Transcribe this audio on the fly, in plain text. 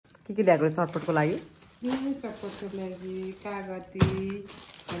के ल्याएको चटपटको लागि चटपटको लागि कागती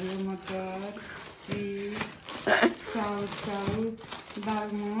हरियो मटर सिम चाउ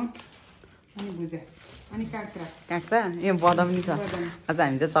दालमोठ अनि भुजा अनि काँक्रा यो बदाम नि छ आज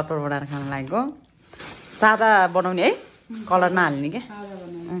हामी चाहिँ चटपट बनाएर खान लागेको सादा बनाउने है कलर नहाल्ने क्या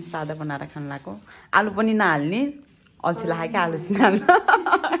सादा बनाएर खान लागेको आलु पनि नहाल्ने अल्छी लाग्यो क्या आलु नहाल्नु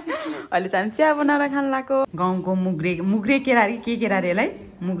अहिले चाहिँ हामी चिया बनाएर खान लागेको गाउँको मुग्रे केरा के केरा रे यसलाई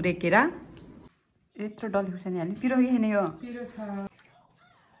मुग्रे केरा यत्रो डल्ले खुर्सानी हाल्ने पिरो कि खाने हो पिरो छ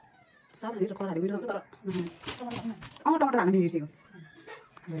टमाटर हाल्नु बिर्सेको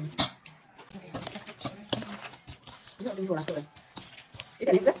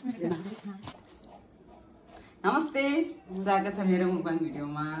नमस्ते स्वागत छ मेरो मुकबाङ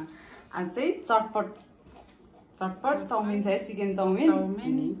भिडियोमा आज चाहिँ चटपट चाउमिन छ है चिकन चाउमिन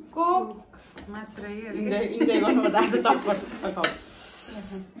को मात्रै इन्जोय गर्नुपर्छ आज चटपट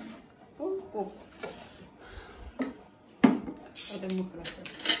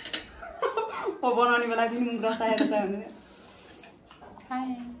बनाउने बेला पनि मुख रसाएर छ भने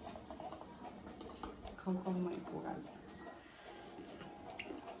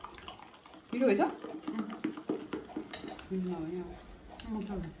पिरो है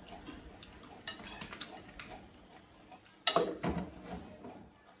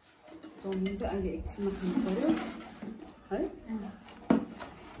चाउमिन चाहिँ अहिले एकछिनमा खानु पर्यो है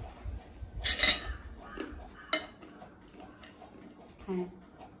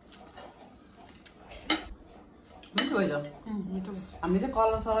मिठो भएछ हामीले चाहिँ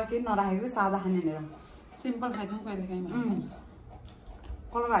कलर सलर केही नराखेको सादा खाने भनेर सिम्पल खाइदिउँ कहिले काहीँ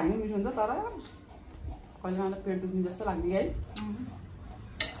कलर हाल्नु मिठो हुन्छ तर कहिले मलाई पेट दुख्ने जस्तो लाग्ने है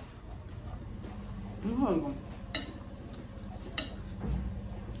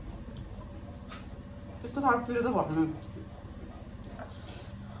त्यस्तो साह्रो पिरो त भएन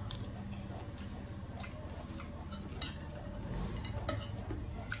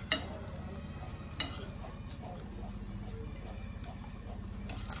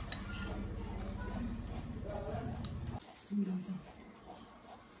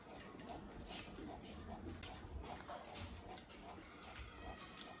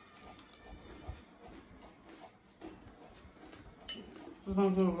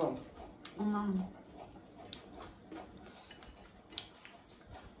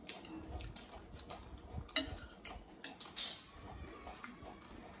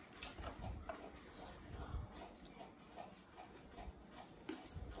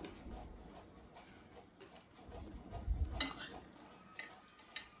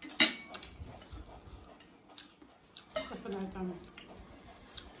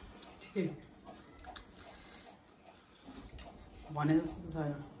ठिकै भने जस्तो त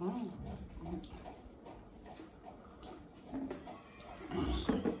छैन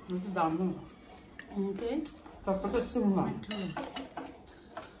दामी चटपट यस्तो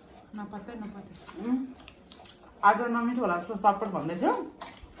नपत्तै आज नमिठो होला जस्तो चटपट भन्दै थियो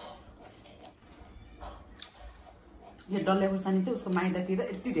यो डल्ले खुर्सानी चाहिँ उसको माइततिर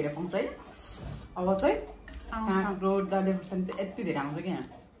यति धेरै पाउँछ है अब चाहिँ काँक्रो डल्ले खुर्सानी चाहिँ यति धेरै आउँछ कि यहाँ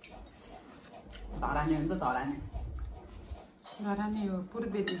धराने हो नि त धराने हो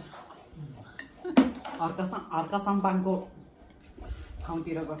पूर्वेदी हर्का सम्पाङको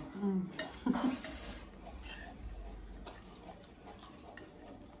ठाउँतिरको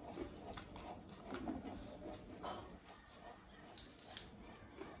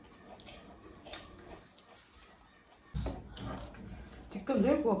ठिक्क हुन्छ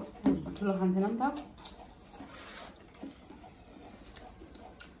है ठुलो खान्थेन नि त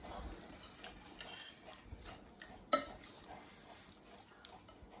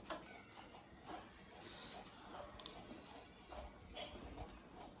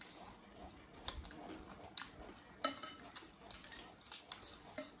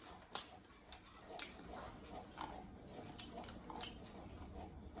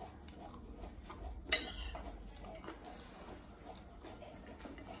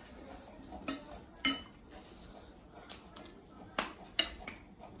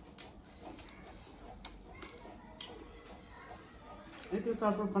त्यो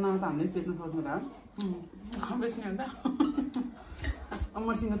चटपट बनाएर त हामीले बेच्न सक्नु होला बेच्ने हो त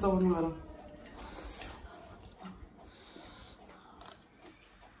मसिनो चौरमा गरौँ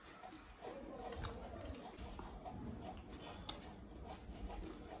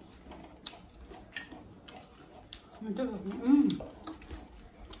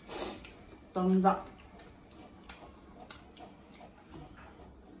तन्दा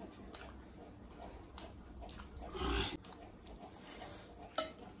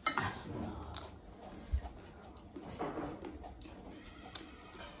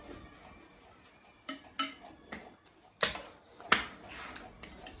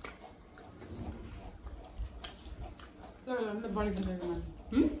अन्त बढी खाइसक्यो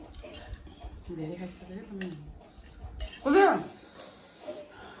मैले धेरै खाइसक्यो कसले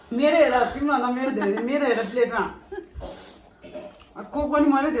मेरो हेर तिमीभन्दा मेरो धेरै मेरो हेर प्लेटमा कोक पनि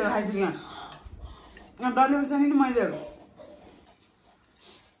मैले धेरै खाइसकेँ डल्ले खोर्सानी नि मैले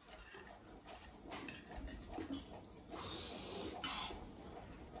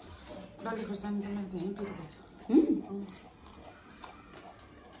डल्ले खोर्सानी त मैले धेरै पिरो छ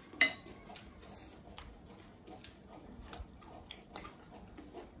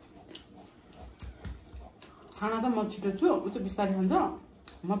खाना त म छिटो छु ऊ चाहिँ बिस्तारै खान्छ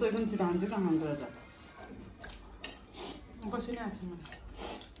म त एकदम छिटो खान्छु कहाँ खान्छ रहेछ कसरी आएको छ मलाई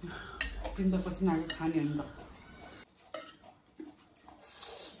तिमी त पसिना आएको खाने हो नि त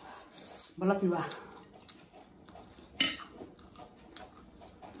बल्ल पिवा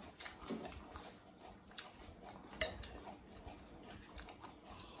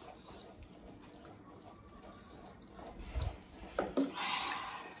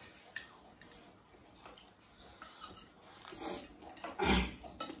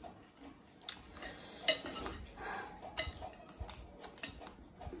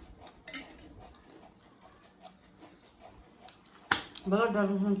बल्ल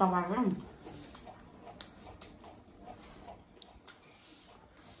डल्ले पकाएको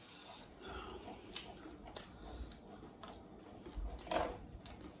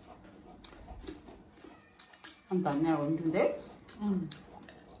अन्त धनियाँ हो नि तिमीले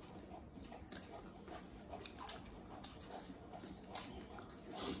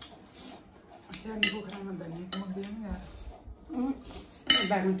कुखुरामा धनियाँको मग्दैन नि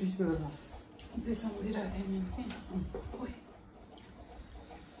ब्यागमा टिस्यु पेपर छ त्यो सम्झिरहेको थिएँ मैले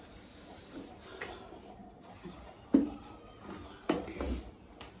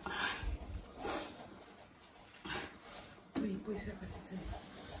कि पैसापछि चाहिँ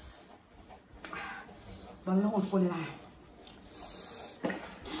बल्ल उठ पोलेर आयो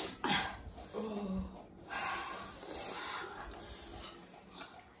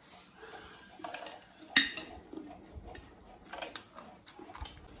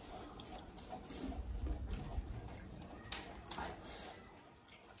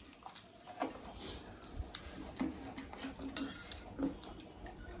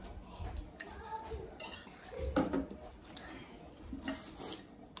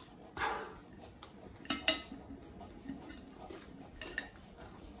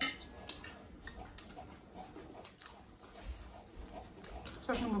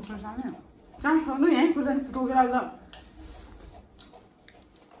सक्नु खोर्सानी कहाँ खानु यहीँ खुर्सानी टोकेर आउँदा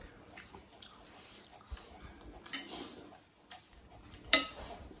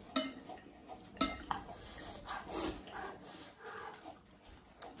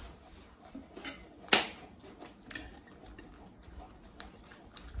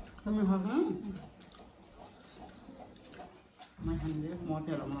तिमी खानु म खानु म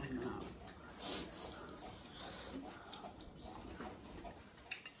तेल म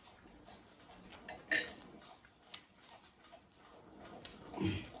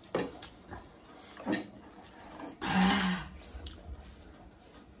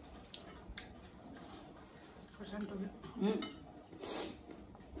खोर्सानी टोक्यो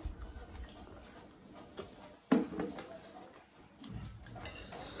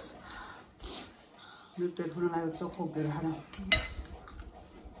यो पेट फुल्न लाग्यो त खोकेर खानु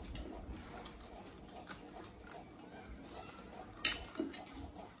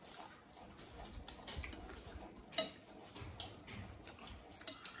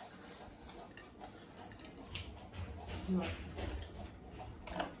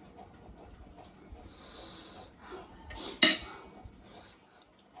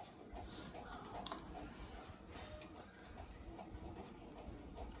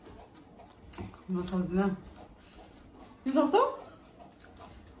म सक्दिनँ तिमी सक्छौ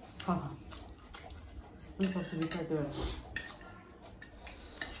म सक्छु नि त्यो बेला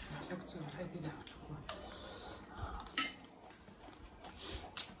सक्छु खाइदिँदा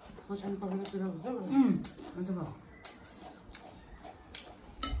खोर्सानी पकाएर पिरो हुन्छ हुन्छ भयो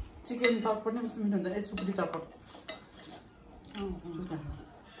चिकन चटपट नै कस्तो मिठो हुन्छ ए सुकुटी चटपट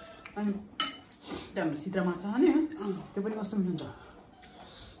अनि त्यहाँ सिद्रा माछा नि त्यो पनि कस्तो मिठो हुन्छ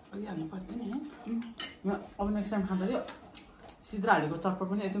अघि हाल्नु पर्दैन है अब नेक्स्ट टाइम खाँदाखेरि सिद्रा हालेको चटपट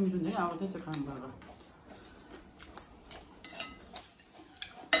पनि एकदम मिठो हुन्छ नि अब त्यही चाहिँ खानु पर्यो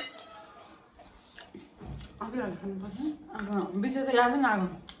अघि हालेर खानुपर्छ विशेष चाहिँ याद नै आएको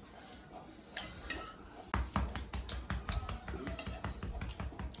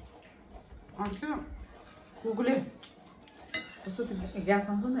अर्को कुकुरले कस्तो त्यो ग्यास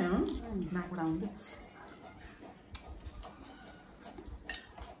आउँछ नि हो नाकबाट आउँथ्यो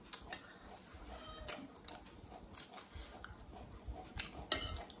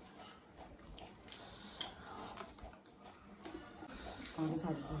खाउँदै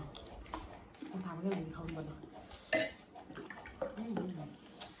छाडेको छु थाहा भयो नि खाउनुपर्छ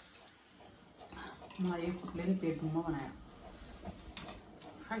मलाई यो कुकले नि पेट घुम्म बनायो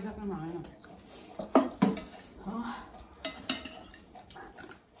खाइसक्नु भएन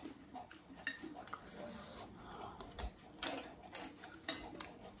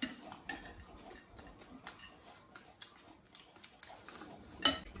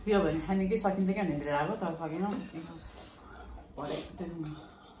त्यो भने खाने के सकिन्छ क्या भनेर आएको तर सकेन भरे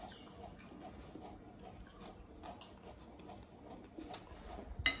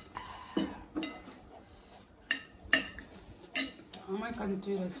मैं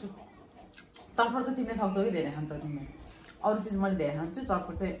कन्ट्री रहेछु चटपट चाहिँ तिमीले सक्छौ कि धेरै खान्छौ तिमीले अरू चिज मैले धेरै खान्छु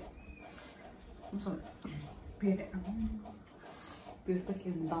चटपट चाहिँ पेट पेट त के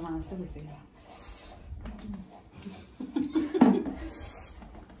हुन्छ दमा जस्तो भइसक्यो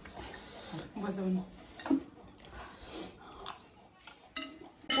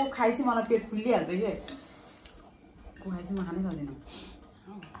को खाएपछि मलाई पेट फुल्लिहाल्छ कि को खाएपछि म खानै सक्दिनँ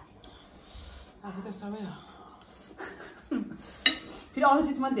आफू त सबै हो फेरि अरू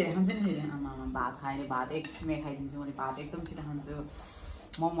चिज मैले धेरै खान्छु नि फेरि आमा भात खाएँ भात एकछिनमै खाइदिन्छु मैले भात एकदम छिटो खान्छु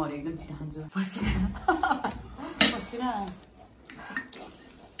मोमोहरू एकदम छिटो खान्छु पसिना पसिना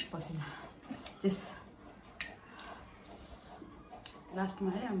पसिना त्यस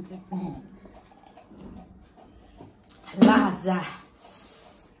लास्टमा है हामीले लाजा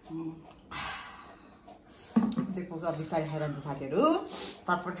त्यो कुक अब बिस्तारै खाइरहन्छ साथीहरू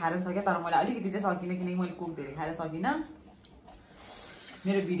चटपट खाएर सक्यो तर मैले अलिकति चाहिँ सकिनँ किनकि मैले कुक धेरै खाएर सकिनँ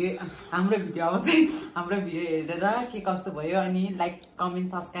मेरो भिडियो हाम्रो भिडियो हेरेर के कस्तो भयो अनि लाइक कमेन्ट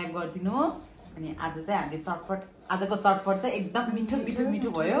सब्सक्राइब गरिदिनु अनि आज चाहिँ हामीले आजको चटपट चाहिँ एकदम मिठो मिठो मिठो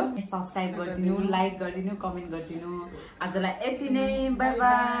भयो सब्सक्राइब गरिदिनु लाइक गरिदिनु कमेन्ट गरिदिनु आजलाई यति नै बाई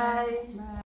बाई